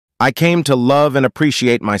I came to love and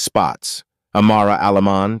appreciate my spots, Amara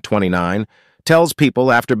Aleman, 29, tells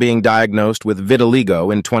People after being diagnosed with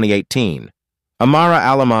vitiligo in 2018. Amara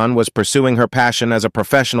Aleman was pursuing her passion as a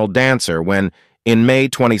professional dancer when, in May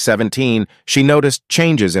 2017, she noticed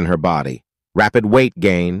changes in her body, rapid weight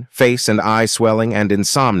gain, face and eye swelling, and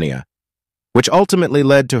insomnia, which ultimately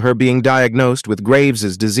led to her being diagnosed with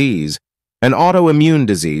Graves' disease, an autoimmune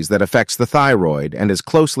disease that affects the thyroid and is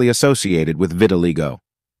closely associated with vitiligo.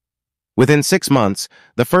 Within 6 months,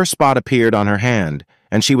 the first spot appeared on her hand,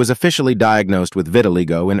 and she was officially diagnosed with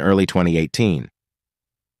vitiligo in early 2018.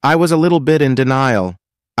 I was a little bit in denial.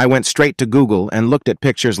 I went straight to Google and looked at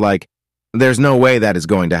pictures like, "There's no way that is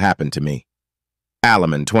going to happen to me."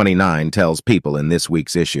 Aleman, 29, tells People in this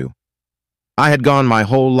week's issue. I had gone my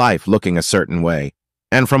whole life looking a certain way,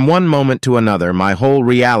 and from one moment to another, my whole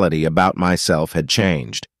reality about myself had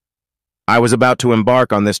changed. I was about to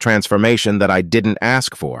embark on this transformation that I didn't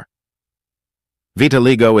ask for.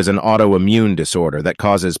 Vitiligo is an autoimmune disorder that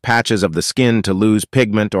causes patches of the skin to lose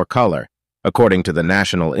pigment or color, according to the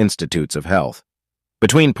National Institutes of Health.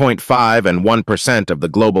 Between 0.5 and 1% of the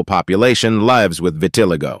global population lives with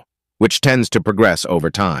vitiligo, which tends to progress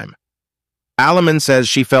over time. Aleman says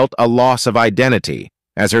she felt a loss of identity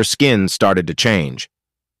as her skin started to change.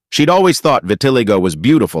 She'd always thought vitiligo was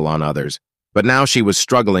beautiful on others, but now she was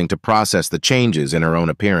struggling to process the changes in her own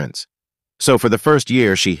appearance. So for the first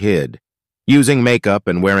year, she hid, using makeup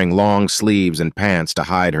and wearing long sleeves and pants to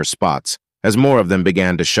hide her spots, as more of them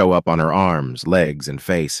began to show up on her arms, legs, and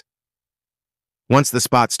face. Once the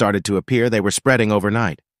spots started to appear, they were spreading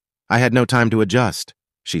overnight. I had no time to adjust,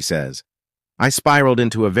 she says. I spiraled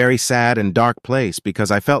into a very sad and dark place because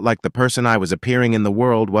I felt like the person I was appearing in the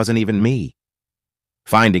world wasn't even me.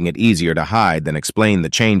 Finding it easier to hide than explain the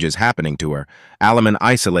changes happening to her, Aleman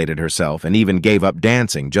isolated herself and even gave up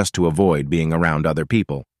dancing just to avoid being around other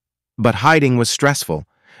people. But hiding was stressful,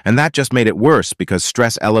 and that just made it worse because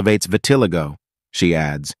stress elevates vitiligo, she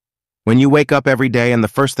adds. When you wake up every day and the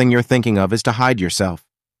first thing you're thinking of is to hide yourself.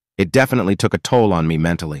 It definitely took a toll on me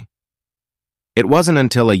mentally. It wasn't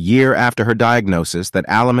until a year after her diagnosis that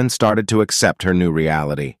Aleman started to accept her new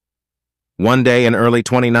reality. One day in early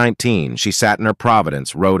 2019, she sat in her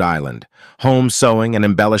Providence, Rhode Island, home sewing and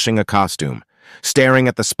embellishing a costume. Staring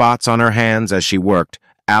at the spots on her hands as she worked,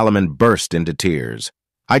 Aleman burst into tears.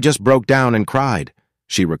 I just broke down and cried,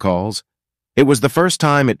 she recalls. It was the first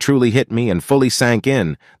time it truly hit me and fully sank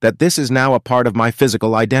in that this is now a part of my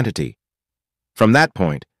physical identity. From that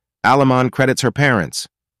point, Aleman credits her parents,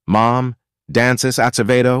 Mom, Dances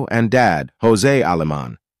Acevedo, and Dad, Jose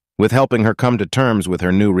Aleman, with helping her come to terms with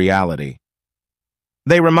her new reality.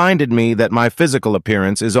 They reminded me that my physical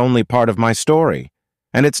appearance is only part of my story,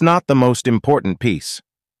 and it's not the most important piece.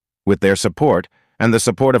 With their support, and the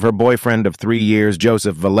support of her boyfriend of 3 years,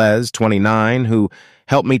 Joseph Velez, 29, who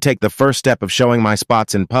helped me take the first step of showing my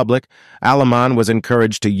spots in public, Aleman was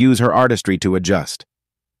encouraged to use her artistry to adjust.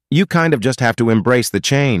 You kind of just have to embrace the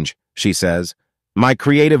change, she says. My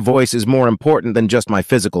creative voice is more important than just my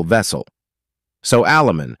physical vessel. So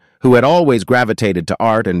Aleman, who had always gravitated to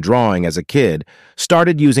art and drawing as a kid,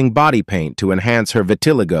 started using body paint to enhance her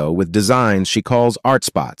vitiligo with designs she calls art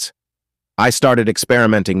spots. I started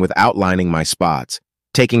experimenting with outlining my spots,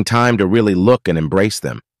 taking time to really look and embrace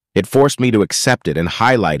them. It forced me to accept it and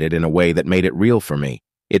highlight it in a way that made it real for me.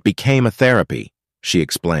 It became a therapy, she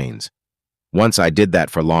explains. Once I did that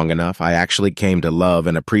for long enough, I actually came to love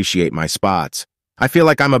and appreciate my spots. I feel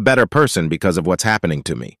like I'm a better person because of what's happening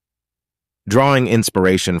to me. Drawing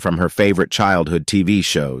inspiration from her favorite childhood TV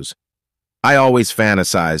shows, I always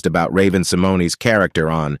fantasized about Raven-Symoné's character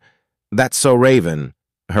on That's So Raven.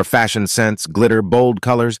 Her fashion sense, glitter, bold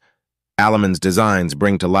colors. Aleman's designs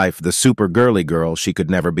bring to life the super girly girl she could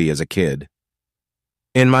never be as a kid.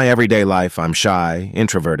 In my everyday life, I'm shy,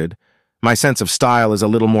 introverted. My sense of style is a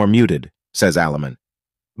little more muted, says Aleman.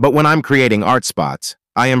 But when I'm creating art spots,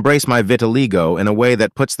 I embrace my vitiligo in a way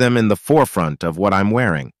that puts them in the forefront of what I'm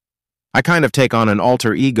wearing. I kind of take on an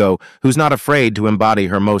alter ego who's not afraid to embody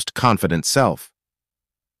her most confident self.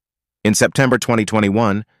 In September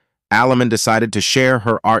 2021, Aleman decided to share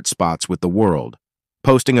her art spots with the world,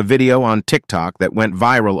 posting a video on TikTok that went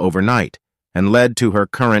viral overnight and led to her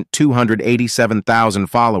current 287,000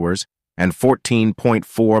 followers and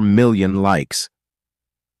 14.4 million likes.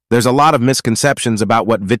 There's a lot of misconceptions about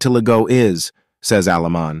what vitiligo is, says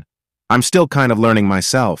Aleman. I'm still kind of learning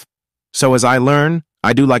myself. So as I learn,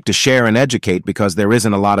 I do like to share and educate because there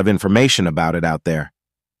isn't a lot of information about it out there.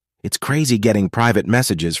 It's crazy getting private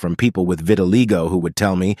messages from people with vitiligo who would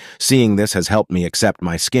tell me, seeing this has helped me accept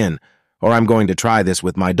my skin, or I'm going to try this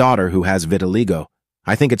with my daughter who has vitiligo.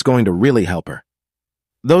 I think it's going to really help her.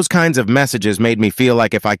 Those kinds of messages made me feel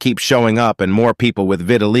like if I keep showing up and more people with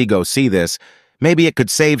vitiligo see this, maybe it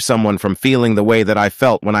could save someone from feeling the way that I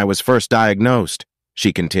felt when I was first diagnosed,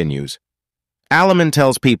 she continues. Aleman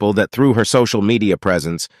tells people that through her social media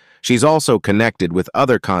presence, she's also connected with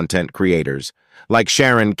other content creators, like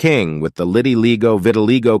Sharon King with the Vitiligo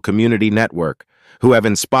Vitiligo Community Network, who have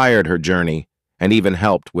inspired her journey and even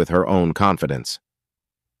helped with her own confidence.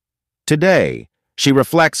 Today, she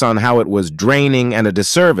reflects on how it was draining and a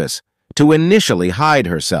disservice to initially hide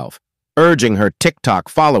herself, urging her TikTok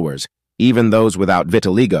followers, even those without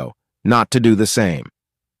vitiligo, not to do the same.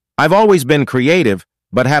 I've always been creative,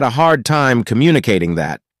 but had a hard time communicating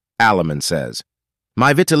that, Aleman says.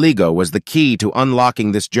 My vitiligo was the key to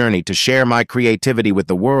unlocking this journey to share my creativity with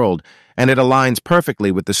the world, and it aligns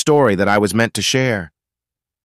perfectly with the story that I was meant to share.